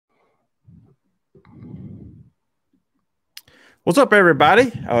What's up,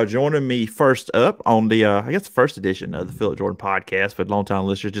 everybody? Joining me first up on the, I guess, the first edition of the Phillip Jordan podcast, but long-time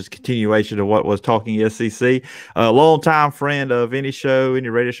listeners, just continuation of what was Talking SEC. A long-time friend of any show, any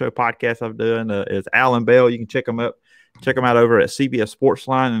radio show podcast I've done is Allan Bell. You can check him out over at CBS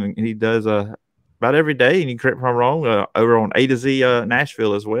Sportsline, and he does about every day. And you can correct me if I'm wrong, over on A to Z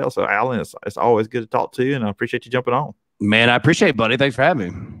Nashville as well. So, Allan, it's always good to talk to you, and I appreciate you jumping on. Man, I appreciate it, buddy. Thanks for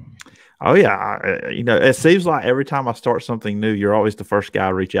having me. Oh yeah, it seems like every time I start something new, you're always the first guy I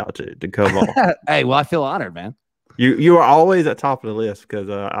reach out to come on. Hey, well, I feel honored, man. You are always at top of the list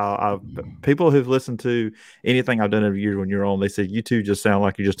because people who've listened to anything I've done every year when you're on, they said you two just sound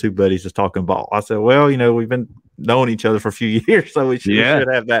like you're just two buddies just talking ball. I said, well, we've been knowing each other for a few years, so we should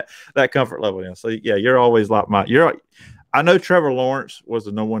have that comfort level in. So yeah, you're always like I know Trevor Lawrence was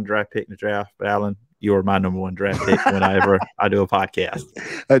the #1 draft pick in the draft, but Allan, you are my #1 draft pick whenever I do a podcast.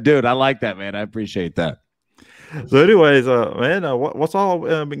 Dude, I like that, man. I appreciate that. So anyways, man, what's all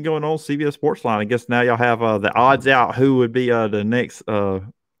been going on CBS Sportsline? I guess now y'all have the odds out who would be the next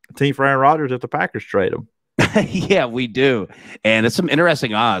team for Aaron Rodgers if the Packers trade him. Yeah, we do. And it's some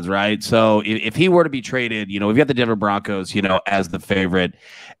interesting odds, right? So if he were to be traded, we've got the Denver Broncos, as the favorite.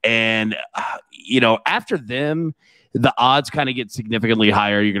 And, after them, the odds kind of get significantly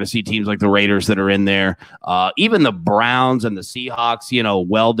higher. You're going to see teams like the Raiders that are in there, even the Browns and the Seahawks,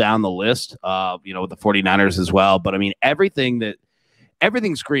 well down the list, with the 49ers as well. But I mean, everything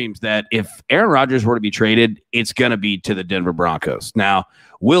screams that if Aaron Rodgers were to be traded, it's going to be to the Denver Broncos. Now,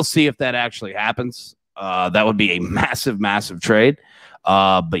 we'll see if that actually happens. That would be a massive, massive trade.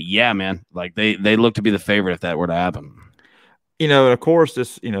 But yeah, man, like they look to be the favorite if that were to happen. Of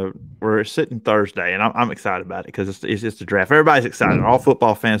course, we're sitting Thursday, and I'm excited about it because it's just a draft. Everybody's excited. All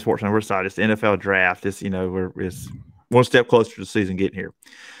football fans, fortunately, we're excited. It's the NFL draft. It's it's one step closer to the season getting here.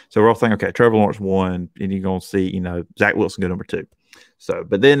 So we're all thinking, okay, Trevor Lawrence 1, and you're gonna see, Zach Wilson go #2. So,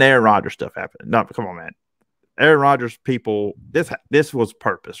 but then Aaron Rodgers stuff happened. No, come on, man. Aaron Rodgers people, this was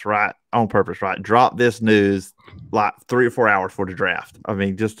purpose, right? On purpose, right? Drop this news like 3 or 4 hours for the draft. I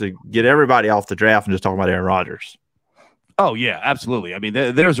mean, just to get everybody off the draft and just talking about Aaron Rodgers. Oh, yeah, absolutely. I mean,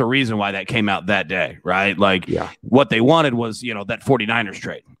 there's a reason why that came out that day, right? Like, What they wanted was, that 49ers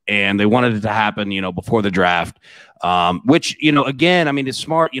trade, and they wanted it to happen, before the draft, which, again, I mean, it's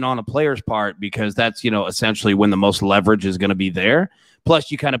smart, on a player's part because that's, essentially when the most leverage is going to be there.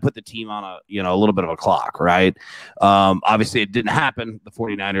 Plus, you kind of put the team on a little bit of a clock, right? Obviously, it didn't happen. The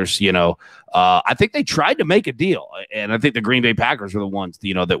 49ers, I think they tried to make a deal. And I think the Green Bay Packers were the ones,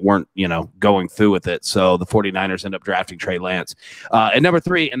 that weren't, going through with it. So the 49ers end up drafting Trey Lance. At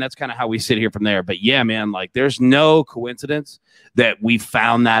 #3, and that's kind of how we sit here from there. But yeah, man, like there's no coincidence that we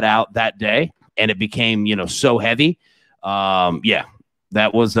found that out that day and it became, so heavy. Yeah,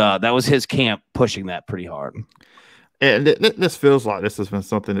 that was his camp pushing that pretty hard. And this feels like this has been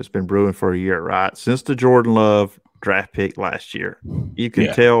something that's been brewing for a year, right? Since the Jordan Love draft pick last year. You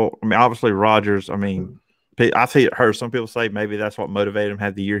can tell, I mean, obviously Rodgers, I mean, I've heard some people say maybe that's what motivated him,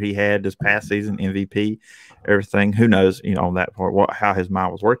 had the year he had this past season, MVP, everything. Who knows, on that part, how his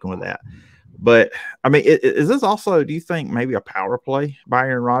mind was working with that. But, I mean, is this also, do you think, maybe a power play by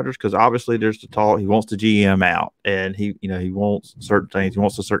Aaron Rodgers? Because obviously there's the talk, he wants the GM out, and he wants certain things. He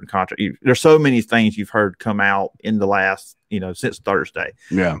wants a certain contract. There's so many things you've heard come out in the last, since Thursday.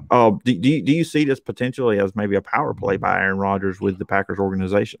 Yeah. Do you see this potentially as maybe a power play by Aaron Rodgers with the Packers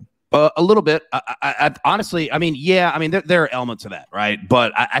organization? A little bit. I honestly, I mean, yeah, I mean, there are elements of that, right?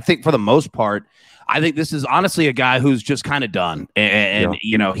 But I think for the most part, I think this is honestly a guy who's just kind of done, and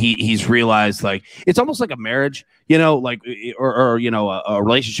he's realized, like, it's almost like a marriage, like or a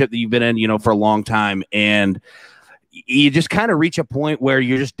relationship that you've been in, for a long time, and you just kind of reach a point where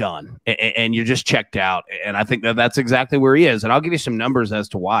you're just done and you're just checked out. And I think that's exactly where he is. And I'll give you some numbers as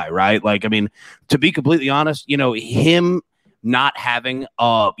to why, right? Like, I mean, to be completely honest, him not having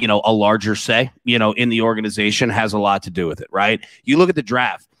a larger say, in the organization has a lot to do with it, right? You look at the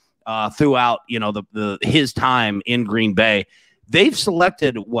draft throughout, his time in Green Bay, they've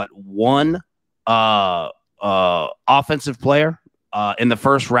selected one offensive player in the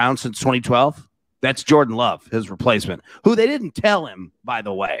first round since 2012. That's Jordan Love, his replacement, who they didn't tell him, by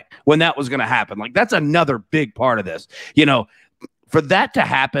the way, when that was going to happen. Like, that's another big part of this, for that to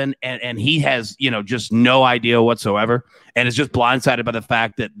happen, and he has, just no idea whatsoever, and is just blindsided by the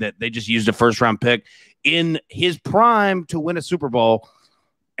fact that they just used a first-round pick in his prime to win a Super Bowl,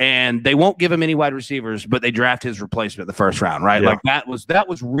 and they won't give him any wide receivers, but they draft his replacement in the first round, right? Yeah. Like, that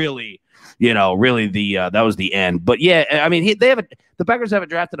was really, really that was the end. But yeah, I mean, the Packers haven't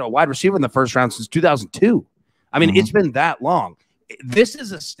drafted a wide receiver in the first round since 2002. I mean, It's been that long. This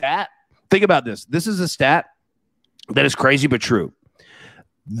is a stat. Think about this. This is a stat that is crazy but true.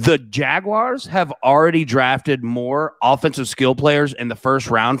 The Jaguars have already drafted more offensive skill players in the first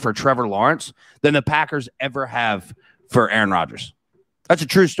round for Trevor Lawrence than the Packers ever have for Aaron Rodgers. That's a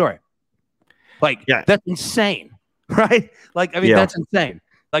true story. Like, that's insane, right? Like, I mean, that's insane.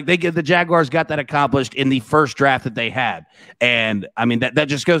 Like, the Jaguars got that accomplished in the first draft that they had. And, I mean, that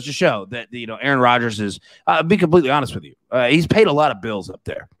just goes to show that, Aaron Rodgers is, I'll be completely honest with you, he's paid a lot of bills up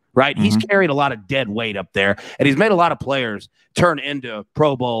there. Right. He's carried a lot of dead weight up there, and he's made a lot of players turn into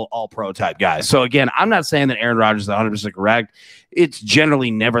Pro Bowl, all pro type guys. So, again, I'm not saying that Aaron Rodgers is 100% correct. It's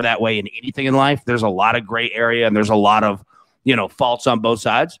generally never that way in anything in life. There's a lot of gray area, and there's a lot of, faults on both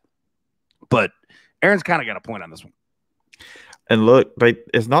sides. But Aaron's kind of got a point on this one. And look,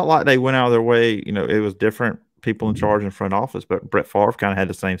 it's not like they went out of their way. It was different people in charge in front office, but Brett Favre kind of had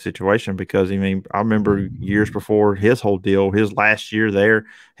the same situation because, I remember years before his whole deal, his last year there,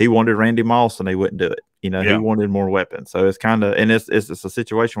 he wanted Randy Moss and they wouldn't do it. He wanted more weapons. So it's kind of, and it's a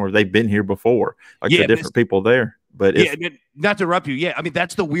situation where they've been here before, like the different people there. But not to interrupt you. Yeah, I mean,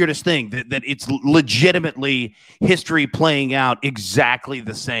 that's the weirdest thing that it's legitimately history playing out exactly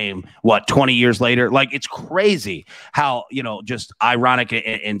the same. 20 years later? Like, it's crazy how just ironic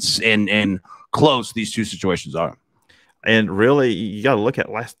and close these two situations are. And really, you got to look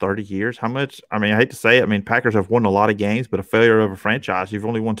at last 30 years. How much? I mean, I hate to say it. Packers have won a lot of games, but a failure of a franchise. You've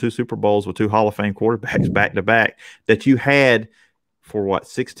only won 2 Super Bowls with 2 Hall of Fame quarterbacks back to back that you had for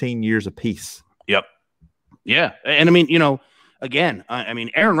 16 years apiece. Yep. Yeah. And again,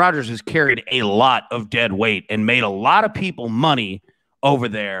 Aaron Rodgers has carried a lot of dead weight and made a lot of people money over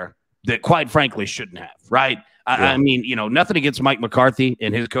there that, quite frankly, shouldn't have. Right. Yeah. Nothing against Mike McCarthy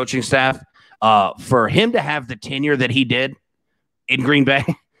and his coaching staff. For him to have the tenure that he did in Green Bay,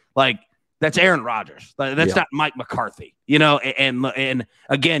 like, that's Aaron Rodgers. That's not Mike McCarthy, and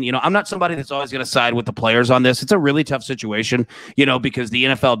again, I'm not somebody that's always going to side with the players on this. It's a really tough situation, because the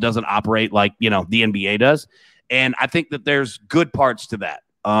NFL doesn't operate like, the NBA does. And I think that there's good parts to that.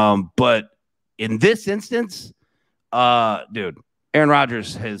 But in this instance, dude, Aaron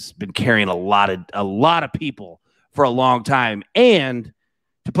Rodgers has been carrying a lot of people for a long time. And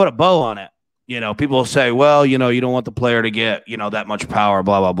to put a bow on it, people will say, well, you don't want the player to get, that much power,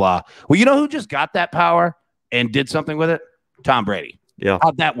 blah, blah, blah. Well, who just got that power and did something with it? Tom Brady. Yeah.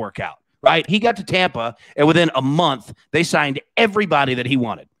 How'd that work out? Right. He got to Tampa, and within a month, they signed everybody that he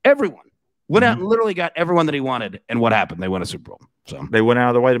wanted. Everyone. Went out and literally got everyone that he wanted. And what happened? They won a Super Bowl. So they went out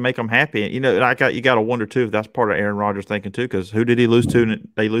of their way to make them happy. And, you got to wonder, too, if that's part of Aaron Rodgers thinking, too, because who did he lose to?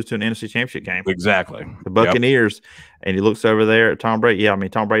 They lose to an NFC Championship game. Exactly. The Buccaneers. Yep. And he looks over there at Tom Brady. Yeah,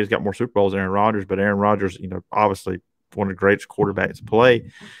 Tom Brady's got more Super Bowls than Aaron Rodgers, but Aaron Rodgers, obviously one of the greatest quarterbacks to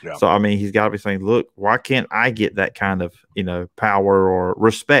play. Yeah. So, he's got to be saying, look, why can't I get that kind of, power or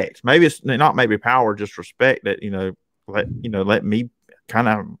respect? Maybe it's not maybe power, just respect that, let me kind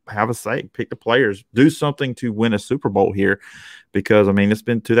of have a say, pick the players, do something to win a Super Bowl here, because it's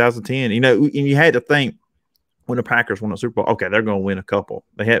been 2010, and you had to think when the Packers won a Super Bowl, okay, they're going to win a couple.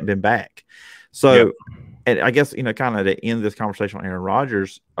 They hadn't been back. So, and I guess, kind of to end this conversation on Aaron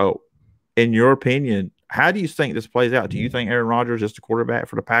Rodgers, in your opinion, how do you think this plays out? Do you think Aaron Rodgers is the quarterback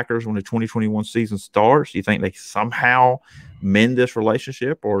for the Packers when the 2021 season starts? Do you think they somehow mend this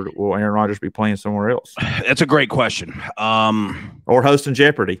relationship, or will Aaron Rodgers be playing somewhere else? That's a great question. Or hosting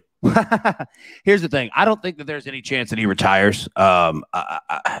Jeopardy. Here's the thing. I don't think that there's any chance that he retires.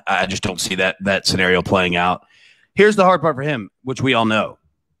 I just don't see that scenario playing out. Here's the hard part for him, which we all know.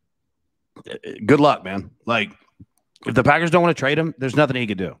 Good luck, man. Like, if the Packers don't want to trade him, there's nothing he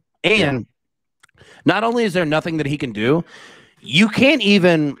can do. And not only is there nothing that he can do, you can't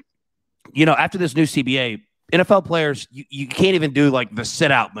even, after this new CBA, NFL players, you can't even do like the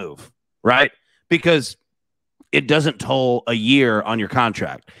sit out move, right? Because it doesn't toll a year on your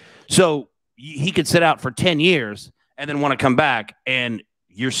contract. So he could sit out for 10 years and then want to come back, and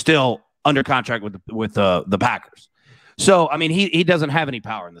you're still under contract with the Packers. So, he doesn't have any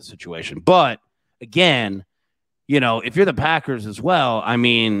power in this situation. But again, if you're the Packers as well,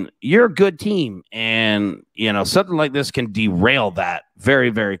 you're a good team, and, something like this can derail that very,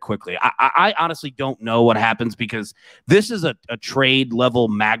 very quickly. I honestly don't know what happens, because this is a trade level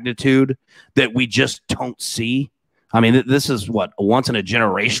magnitude that we just don't see. This is a once in a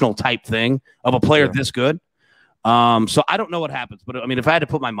generational type thing of a player this good. So I don't know what happens, but if I had to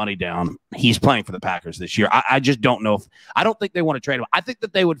put my money down, he's playing for the Packers this year. I just don't know I don't think they want to trade him. I think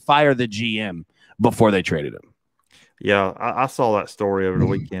that they would fire the GM before they traded him. Yeah, I saw that story over the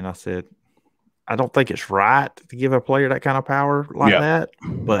weekend. I said, I don't think it's right to give a player that kind of power like that,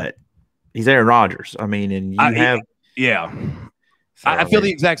 but he's Aaron Rodgers. And you have. So, I feel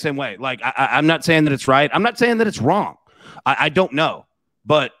the exact same way. Like, I'm not saying that it's right. I'm not saying that it's wrong. I don't know,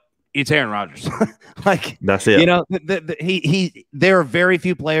 but it's Aaron Rodgers. Like, that's it. You know, there are very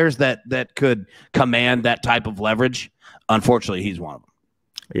few players that could command that type of leverage. Unfortunately, he's one of them.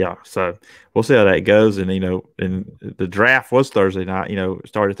 Yeah, so we'll see how that goes. And, and the draft was Thursday night,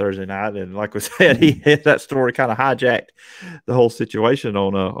 started Thursday night. And like we said, he had that story kind of hijacked the whole situation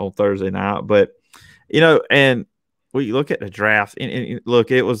on Thursday night. But, and we look at the draft and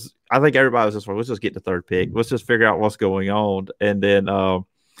look, it was, I think everybody was just like, let's just get the third pick. Let's just figure out what's going on. And then,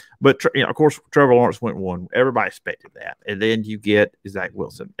 but, of course, Trevor Lawrence went one. Everybody expected that. And then you get Zach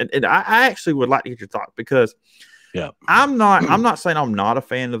Wilson. And I actually would like to get your thoughts because – yeah, I'm not saying I'm not a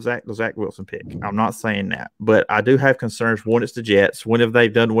fan of the Zach Wilson pick. I'm not saying that, but I do have concerns. One, it's the Jets. When have they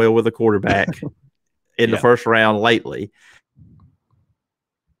done well with a quarterback in the first round lately?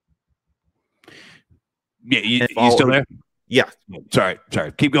 Yeah, you still there? Yeah. Sorry.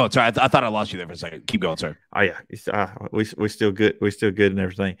 Keep going. Sorry, I thought I lost you there for a second. Keep going, sir. Oh yeah, we still good. We still good and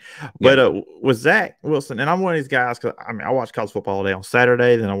everything. But with Zach Wilson, and I'm one of these guys because I watch college football all day on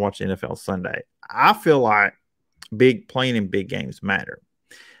Saturday, then I watch the NFL Sunday. I feel like playing in big games matter.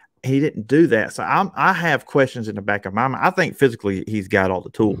 He didn't do that. So I have questions in the back of my mind. I think physically he's got all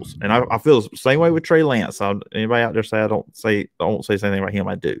the tools. And I feel the same way with Trey Lance. So anybody out there say I don't say anything about him,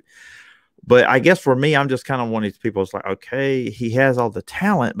 I do. But I guess for me, I'm just kind of one of these people. It's like, okay, he has all the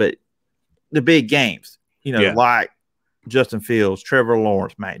talent, but the big games, like Justin Fields, Trevor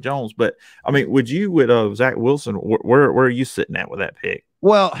Lawrence, Mac Jones. But I mean, with Zach Wilson, where are you sitting at with that pick?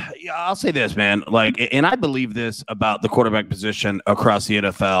 Well, I'll say this, man. Like, and I believe this about the quarterback position across the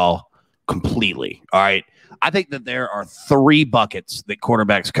NFL completely. All right. I think that there are 3 buckets that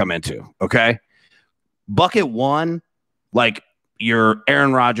quarterbacks come into. Okay. Bucket 1, like your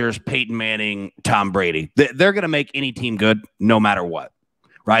Aaron Rodgers, Peyton Manning, Tom Brady. They're going to make any team good no matter what.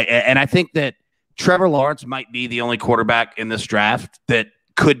 Right. And I think that Trevor Lawrence might be the only quarterback in this draft that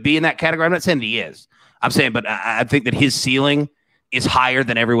could be in that category. I'm not saying he is. I'm saying, but I think that his ceiling is higher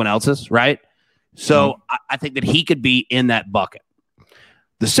than everyone else's, right? So I think that he could be in that bucket.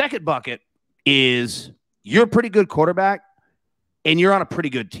 The second bucket is you're a pretty good quarterback and you're on a pretty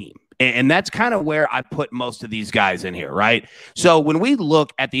good team. And that's kind of where I put most of these guys in here, right? So when we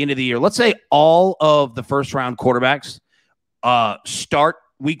look at the end of the year, let's say all of the first-round quarterbacks start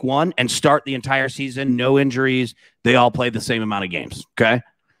week 1 and start the entire season, no injuries, they all play the same amount of games, okay?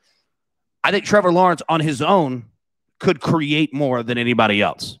 I think Trevor Lawrence on his own could create more than anybody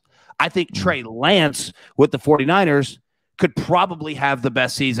else. I think Trey Lance with the 49ers could probably have the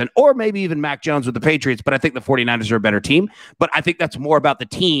best season, or maybe even Mac Jones with the Patriots, but I think the 49ers are a better team. But I think that's more about the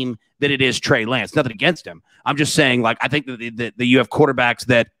team than it is Trey Lance. Nothing against him. I'm just saying, like, I think that you have quarterbacks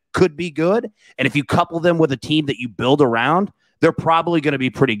that could be good, and if you couple them with a team that you build around, they're probably going to be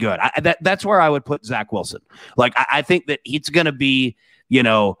pretty good. That's where I would put Zach Wilson. Like, I think that it's going to be, you're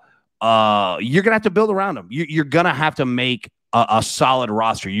going to have to build around him. You're going to have to make a solid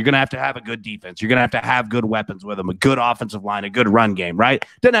roster. You're going to have a good defense. You're going to have good weapons with him, a good offensive line, a good run game, right?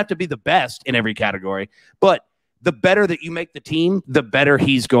 Doesn't have to be the best in every category, but the better that you make the team, the better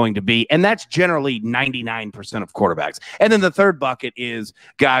he's going to be. And that's generally 99% of quarterbacks. And then the third bucket is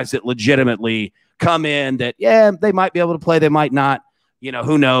guys that legitimately come in that, they might be able to play. They might not,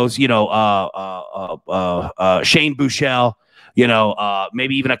 who knows, Shane Buechele,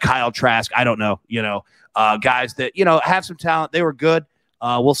 maybe even a Kyle Trask. I don't know, guys that, have some talent. They were good.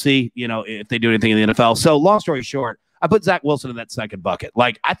 We'll see, if they do anything in the NFL. So long story short, I put Zach Wilson in that second bucket.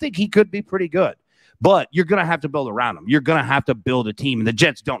 Like, I think he could be pretty good, but you're going to have to build around him. You're going to have to build a team. And the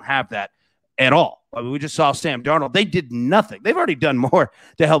Jets don't have that at all. I mean, we just saw Sam Darnold. They did nothing. They've already done more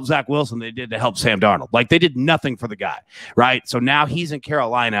to help Zach Wilson than they did to help Sam Darnold. Like, they did nothing for the guy, right? So now he's in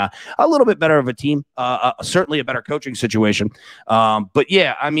Carolina, a little bit better of a team, certainly a better coaching situation. But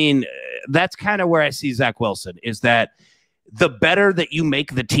yeah, I mean, that's kind of where I see Zach Wilson, is that the better that you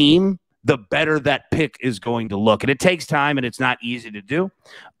make the team, the better that pick is going to look. And it takes time and it's not easy to do.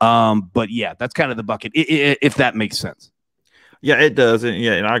 But yeah, that's kind of the bucket, if that makes sense. Yeah, it does.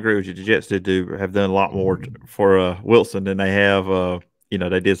 And I agree with you. The Jets have done a lot more for Wilson than they have,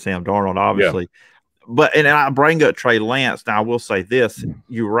 they did Sam Darnold, obviously. Yeah. But, and I bring up Trey Lance. Now, I will say this.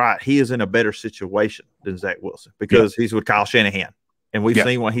 You're right. He is in a better situation than Zach Wilson because he's with Kyle Shanahan. And we've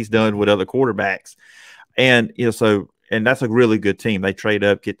seen what he's done with other quarterbacks. And, and that's a really good team. They trade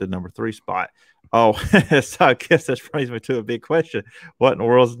up, get the number 3 spot. Oh, so I guess that brings me to a big question. What in the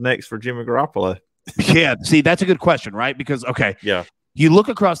world is next for Jimmy Garoppolo? Yeah, see, that's a good question, right? Because, you look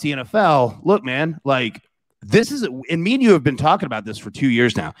across the NFL, look, man, like, this is, and me and you have been talking about this for 2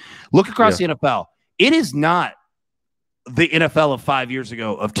 years now. Look across the NFL. It is not the NFL of 5 years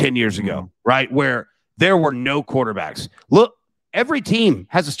ago, of 10 years ago, right? Where there were no quarterbacks. Look, every team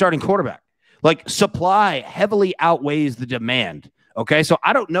has a starting quarterback. Like, supply heavily outweighs the demand. Okay, so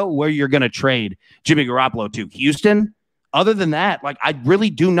I don't know where you're going to trade Jimmy Garoppolo to. Houston? Other than that, like, I really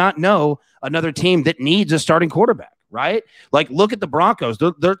do not know another team that needs a starting quarterback, right? Like, look at the Broncos.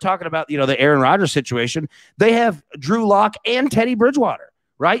 They're talking about, the Aaron Rodgers situation. They have Drew Lock and Teddy Bridgewater,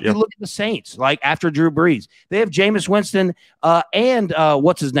 right? Yep. You look at the Saints, like, after Drew Brees. They have Jameis Winston and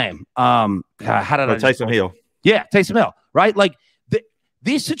what's his name? Taysom Hill. Yeah, Taysom Hill, right? Like,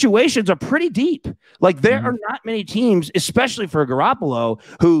 these situations are pretty deep. Like, there are not many teams, especially for Garoppolo,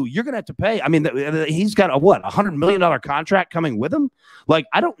 who you're going to have to pay. I mean, he's got a $100 million contract coming with him. Like,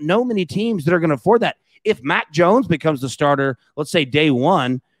 I don't know many teams that are going to afford that. If Mac Jones becomes the starter, let's say day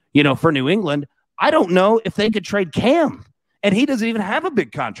one, for New England, I don't know if they could trade Cam, and he doesn't even have a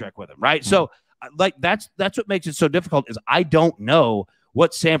big contract with him, right? So, like, that's what makes it so difficult is I don't know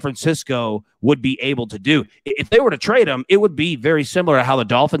what San Francisco would be able to do. If they were to trade him, it would be very similar to how the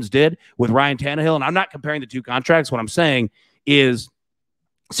Dolphins did with Ryan Tannehill. And I'm not comparing the two contracts. What I'm saying is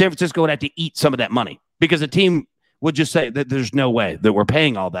San Francisco would have to eat some of that money because the team would just say that there's no way that we're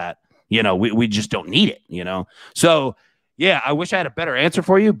paying all that. We just don't need it, So, yeah, I wish I had a better answer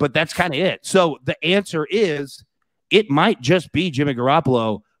for you, but that's kind of it. So the answer is it might just be Jimmy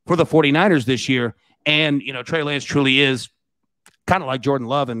Garoppolo for the 49ers this year. And, Trey Lance truly is kind of like Jordan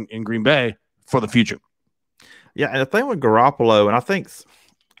Love in Green Bay for the future. Yeah, and the thing with Garoppolo, and I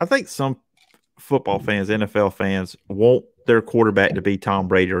think some football fans, NFL fans, want their quarterback to be Tom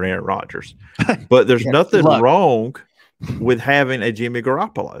Brady or Aaron Rodgers. But there's nothing wrong with having a Jimmy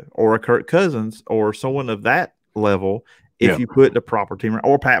Garoppolo or a Kirk Cousins or someone of that level if you put the proper team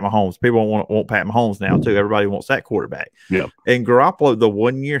or Pat Mahomes. People want Pat Mahomes now too. Everybody wants that quarterback. Yeah. And Garoppolo, the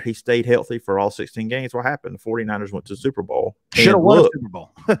 1 year he stayed healthy for all 16 games, what happened? The 49ers went to the Super Bowl. Should have won a Super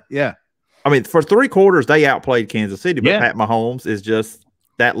Bowl. Yeah. I mean, for 3 quarters, they outplayed Kansas City, but Pat Mahomes is just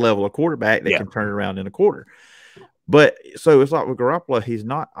that level of quarterback that can turn it around in a quarter. But so it's like with Garoppolo, he's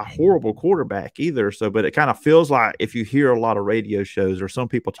not a horrible quarterback either. So, but it kind of feels like if you hear a lot of radio shows or some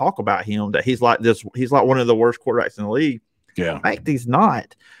people talk about him, that he's like one of the worst quarterbacks in the league. Yeah. In fact, he's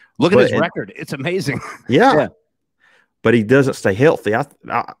not. Look at his record. It's amazing. Yeah. But he doesn't stay healthy.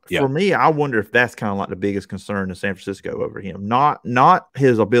 For me, I wonder if that's kind of like the biggest concern in San Francisco over him. Not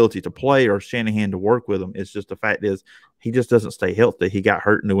his ability to play or Shanahan to work with him. It's just the fact is he just doesn't stay healthy. He got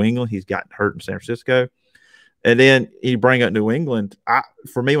hurt in New England. He's got hurt in San Francisco. And then you bring up New England.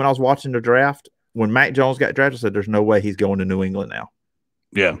 For me, when I was watching the draft, when Mac Jones got drafted, I said, there's no way he's going to New England now.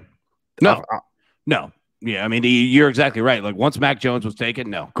 Yeah. No. Yeah, I mean, you're exactly right. Like, once Mac Jones was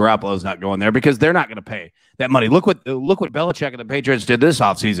taken, no, Garoppolo's not going there because they're not going to pay that money. Look what Belichick and the Patriots did this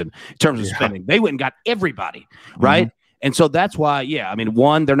offseason in terms of spending. They went and got everybody, right? And so that's why, I mean,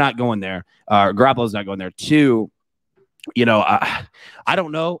 1, they're not going there. Garoppolo's not going there. 2, I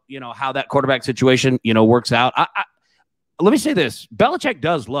don't know, how that quarterback situation, works out. Let me say this. Belichick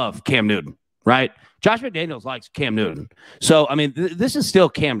does love Cam Newton, right? Josh McDaniels likes Cam Newton. So, I mean, this is still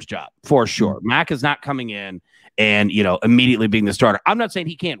Cam's job for sure. Mac is not coming in and, immediately being the starter. I'm not saying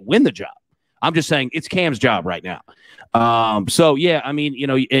he can't win the job. I'm just saying it's Cam's job right now. So, yeah, I mean,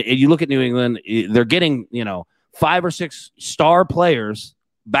 you look at New England, they're getting, 5 or 6 star players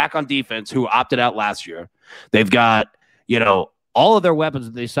back on defense who opted out last year. They've got, all of their weapons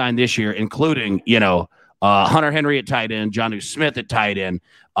that they signed this year, including, Hunter Henry at tight end, Jonnu Smith at tight end.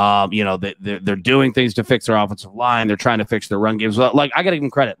 They're doing things to fix their offensive line. They're trying to fix their run games. Like, I got to give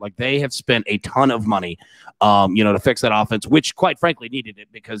them credit. Like, they have spent a ton of money, to fix that offense, which quite frankly needed it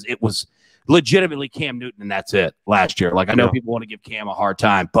because it was legitimately Cam Newton and that's it last year. Like, I know people want to give Cam a hard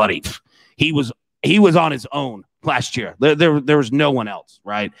time, buddy. He was on his own last year. There was no one else,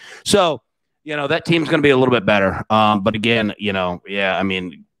 right? So, that team's going to be a little bit better. But again, I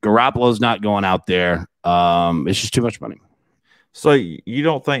mean, Garoppolo's not going out there. It's just too much money. So you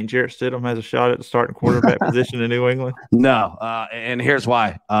don't think Jarrett Stidham has a shot at the starting quarterback position in New England? No, and here's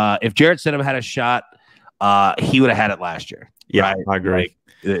why. If Jarrett Stidham had a shot, he would have had it last year. Yeah, right? I agree.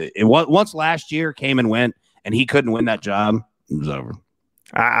 Once last year came and went, and he couldn't win that job, it was over.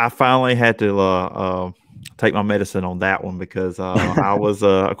 I finally had to take my medicine on that one because I was,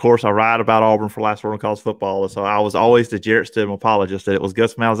 of course, I write about Auburn for Last Word on College Football, so I was always the Jarrett Stidham apologist that it was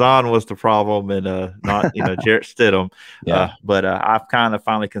Gus Malzahn was the problem and not Jarrett Stidham. Yeah. But I've kind of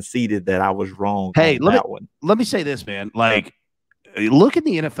finally conceded that I was wrong. Hey, on that one. Let me say this, man. Like, look at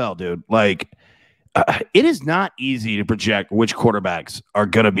the NFL, dude. Like, it is not easy to project which quarterbacks are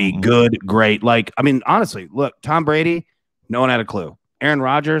going to be good, great. Like, I mean, honestly, look, Tom Brady, no one had a clue. Aaron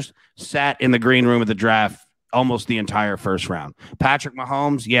Rodgers sat in the green room at the draft almost the entire first round. Patrick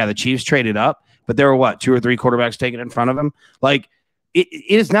Mahomes, yeah, the Chiefs traded up, but there were 2 or 3 quarterbacks taken in front of him. Like, it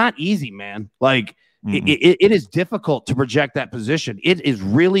is not easy, man. Like, it is difficult to project that position. It is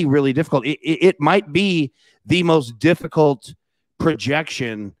really, really difficult. It might be the most difficult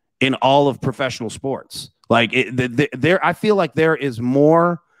projection in all of professional sports. Like, I feel like there is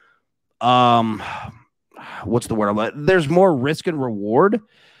more, what's the word? There's more risk and reward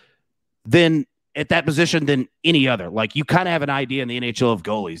than at that position than any other. Like, you kind of have an idea in the NHL of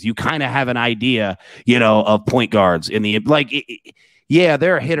goalies. You kind of have an idea, of point guards in the, like, yeah,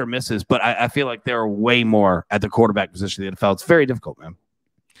 there are hit or misses, but I feel like there are way more at the quarterback position in the NFL. It's very difficult, man.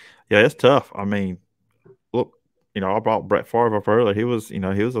 Yeah, it's tough. I mean, look, I brought Brett Favre up earlier. He was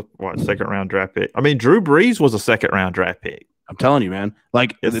a second-round draft pick. I mean, Drew Brees was a second-round draft pick. I'm telling you, man.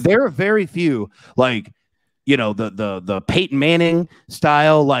 Like, there are very few, like, the Peyton Manning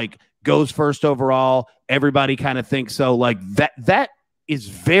style, like, goes first overall. Everybody kind of thinks so. Like, that is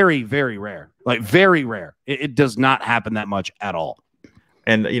very, very rare. Like, very rare. It does not happen that much at all.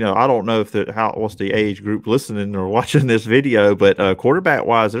 And, I don't know if what's the age group listening or watching this video, but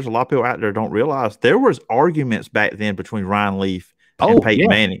quarterback-wise, there's a lot of people out there don't realize there was arguments back then between Ryan Leaf and Peyton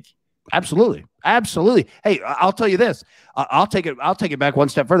Manning. Absolutely. Absolutely. Hey, I'll tell you this. I'll take it back one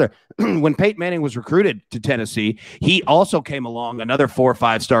step further. When Peyton Manning was recruited to Tennessee, he also came along, another 4 or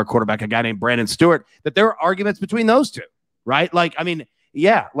 5-star quarterback, a guy named Brandon Stewart, that there were arguments between those two, right? Like, I mean,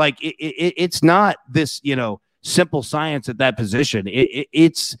 yeah, like it's not this, simple science at that position.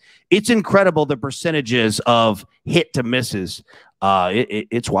 It's incredible, the percentages of hit to misses.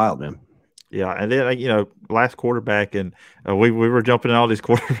 It's wild, man. Yeah, and then last quarterback, and we were jumping in all these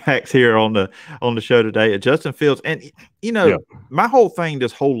quarterbacks here on the show today. Justin Fields, and my whole thing,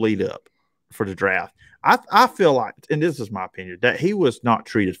 this whole lead up for the draft, I feel like, and this is my opinion, that he was not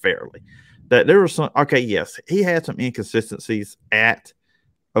treated fairly. That there was yes, he had some inconsistencies at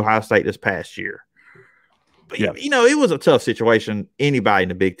Ohio State this past year. But, it was a tough situation. Anybody in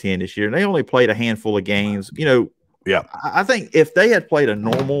the Big Ten this year, and they only played a handful of games. I think if they had played a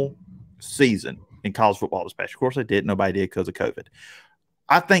normal season in college football this past year, of course they did. Nobody did because of COVID.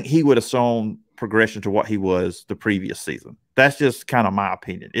 I think he would have shown progression to what he was the previous season. That's just kind of my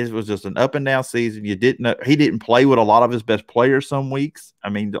opinion. It was just an up and down season. He didn't play with a lot of his best players some weeks. I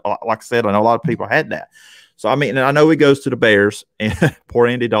mean, like I said, I know a lot of people had that. So, I mean, and I know he goes to the Bears, and poor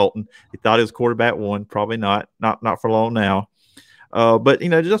Andy Dalton. He thought he was quarterback one. Probably not for long now. But,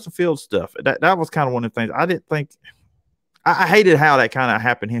 Justin Fields stuff, that was kind of one of the things I didn't think. I hated how that kind of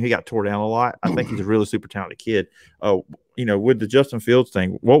happened to him. He got tore down a lot. I think he's a really super talented kid. With the Justin Fields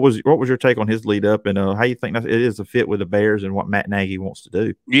thing, what was your take on his lead up, and how you think it is a fit with the Bears and what Matt Nagy wants to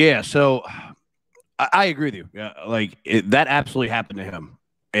do? Yeah, so I agree with you. That absolutely happened to him.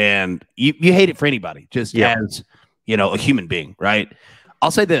 And you hate it for anybody, just as, a human being, right?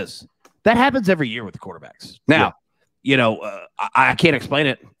 I'll say this. That happens every year with the quarterbacks. Now, I can't explain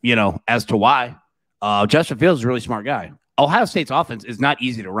it, as to why. Justin Fields is a really smart guy. Ohio State's offense is not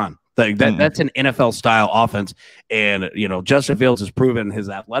easy to run. That's an NFL-style offense. And, Justin Fields has proven his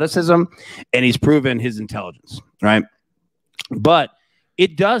athleticism, and he's proven his intelligence, right? But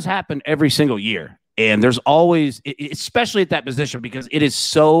it does happen every single year. And there's always, especially at that position, because it is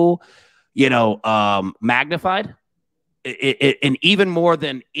so, magnified, and even more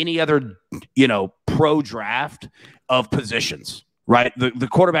than any other, pro draft of positions, right? The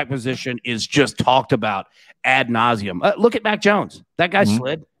quarterback position is just talked about ad nauseum. Look at Mac Jones. That guy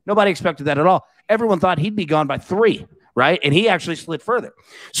slid. Nobody expected that at all. Everyone thought he'd be gone by 3, right? And he actually slid further.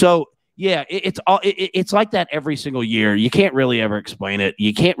 So, yeah, it's like that every single year. You can't really ever explain it.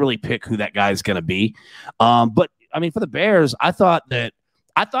 You can't really pick who that guy's going to be. But I mean, for the Bears, I thought it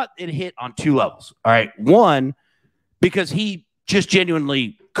hit on 2 levels. All right, one, because he just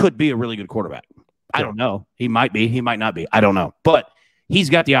genuinely could be a really good quarterback. I don't know. He might be. He might not be. I don't know. But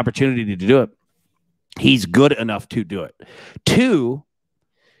he's got the opportunity to do it. He's good enough to do it. 2,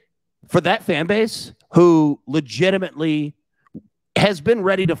 for that fan base who legitimately has been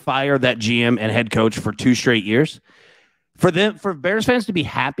ready to fire that GM and head coach for 2 straight years, for Bears fans to be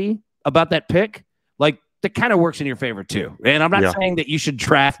happy about that pick, like, that kind of works in your favor too. And I'm not saying that you should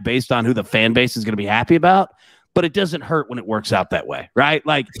draft based on who the fan base is going to be happy about, but it doesn't hurt when it works out that way, right?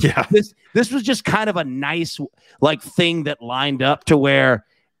 Like, this was just kind of a nice, like, thing that lined up to where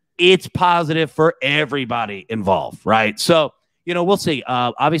it's positive for everybody involved, right? So, we'll see.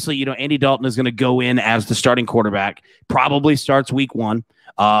 Obviously, Andy Dalton is going to go in as the starting quarterback, probably starts week 1.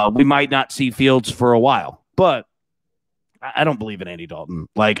 We might not see Fields for a while, but I don't believe in Andy Dalton.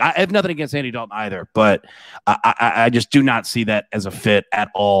 Like, I have nothing against Andy Dalton either, but I just do not see that as a fit at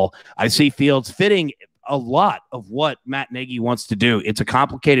all. I see Fields fitting a lot of what Matt Nagy wants to do. It's a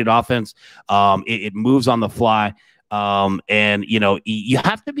complicated offense. It moves on the fly. And, you know, you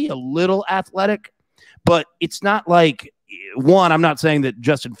have to be a little athletic, but it's not like, one, I'm not saying that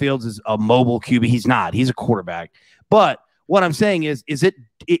Justin Fields is a mobile QB. He's not. He's a quarterback. But what I'm saying is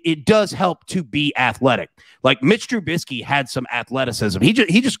it does help to be athletic. Like Mitch Trubisky had some athleticism. He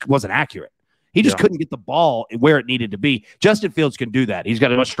just wasn't accurate. He just couldn't get the ball where it needed to be. Justin Fields can do that. He's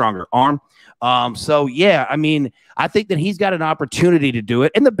got a much stronger arm. So, yeah, I mean, I think that he's got an opportunity to do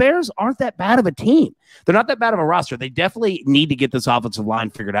it. And the Bears aren't that bad of a team. They're not that bad of a roster. They definitely need to get this offensive line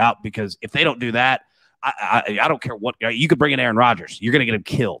figured out, because if they don't do that, I don't care what. You could bring in Aaron Rodgers. You're going to get him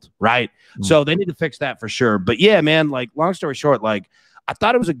killed, right? Mm-hmm. So they need to fix that for sure. But, yeah, man, like, long story short, like, I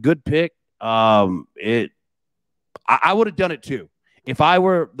thought it was a good pick. I would have done it too. If I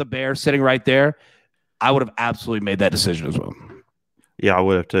were the Bears sitting right there, I would have absolutely made that decision as well. Yeah, I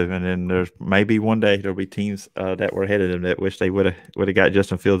would have too. And then there's maybe one day there'll be teams that were ahead of them that wish they would have got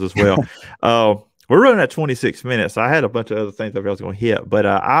Justin Fields as well. We're running at 26 minutes. I had a bunch of other things I was going to hit, but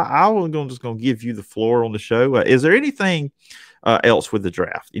I was just going to give you the floor on the show. Is there anything else with the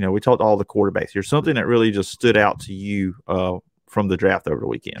draft? You know, we talked all the quarterbacks. There's something that really just stood out to you from the draft over the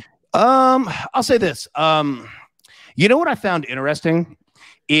weekend. I'll say this. You know what I found interesting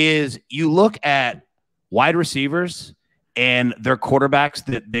is you look at wide receivers and their quarterbacks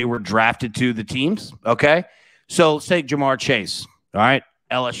that they were drafted to the teams. Okay. So say Jamar Chase, all right.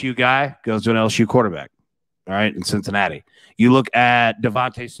 LSU guy goes to an LSU quarterback. All right. In Cincinnati. You look at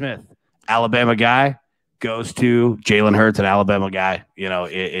Devontae Smith, Alabama guy, goes to Jalen Hurts, an Alabama guy, you know,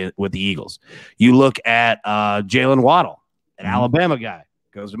 with the Eagles. You look at Jalen Waddle, an Alabama guy,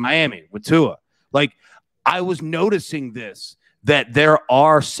 goes to Miami with Tua. Like, I was noticing this, that there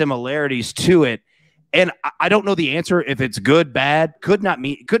are similarities to it. And I don't know the answer if it's good, bad, could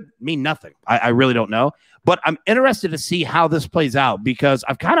mean nothing. I really don't know. But I'm interested to see how this plays out, because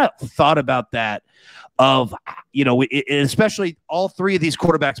I've kind of thought about that of, you know, especially all three of these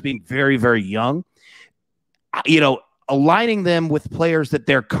quarterbacks being very, very young, you know, aligning them with players that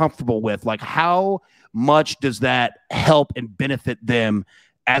they're comfortable with. Like, how much does that help and benefit them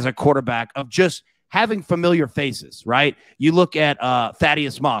as a quarterback of just having familiar faces, right? You look at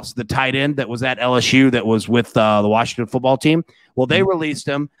Thaddeus Moss, the tight end that was at LSU that was with the Washington football team. Well, they released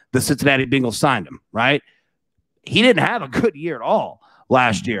him. The Cincinnati Bengals signed him, right? He didn't have a good year at all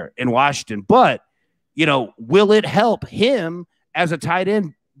last year in Washington. But, you know, will it help him as a tight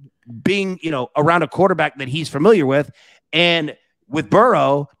end being, you know, around a quarterback that he's familiar with? And with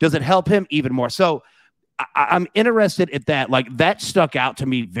Burrow, does it help him even more? So I'm interested at that. Like, that stuck out to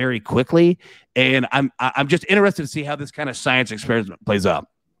me very quickly, and I'm just interested to see how this kind of science experiment plays out.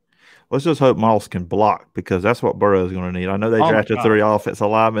 Let's just hope Moss can block, because that's what Burrow is going to need. I know they drafted 3 offensive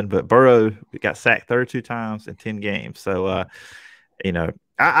linemen, but Burrow got sacked 32 times in 10 games. So, you know,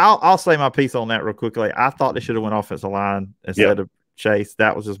 I'll say my piece on that real quickly. I thought they should have went offensive line instead of Chase.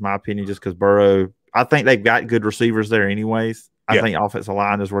 That was just my opinion, just because Burrow, I think they've got good receivers there anyways. I think offensive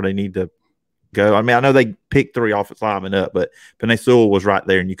line is where they need to go. I mean, I know they picked 3 offensive linemen up, but Penei Sewell was right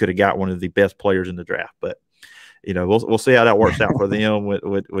there, and you could have got one of the best players in the draft. But, you know, we'll see how that works out for them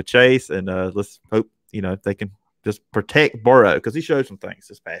with Chase, and let's hope, you know, if they can just protect Burrow, because he showed some things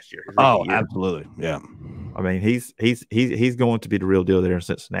this past year. Absolutely, yeah. I mean, he's going to be the real deal there in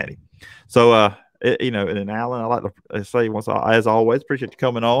Cincinnati. So, you know, and then Allan, I like to say, as always, appreciate you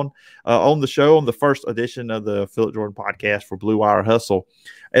coming on the show on the first edition of the Phillip Jordan podcast for Blue Wire Hustle.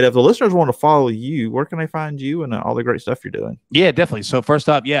 And if the listeners want to follow you, where can they find you and all the great stuff you're doing? Yeah, definitely. So first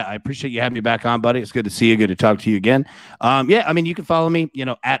off, I appreciate you having me back on, buddy. It's good to see you. Good to talk to you again. I mean, you can follow me, you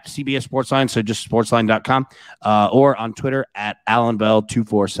know, at CBS Sportsline, so just sportsline.com, or on Twitter at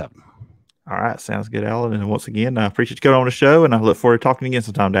AllanBell247. All right. Sounds good, Allan. And once again, I appreciate you coming on the show, and I look forward to talking again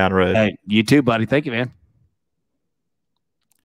sometime down the road. Hey, you too, buddy. Thank you, man.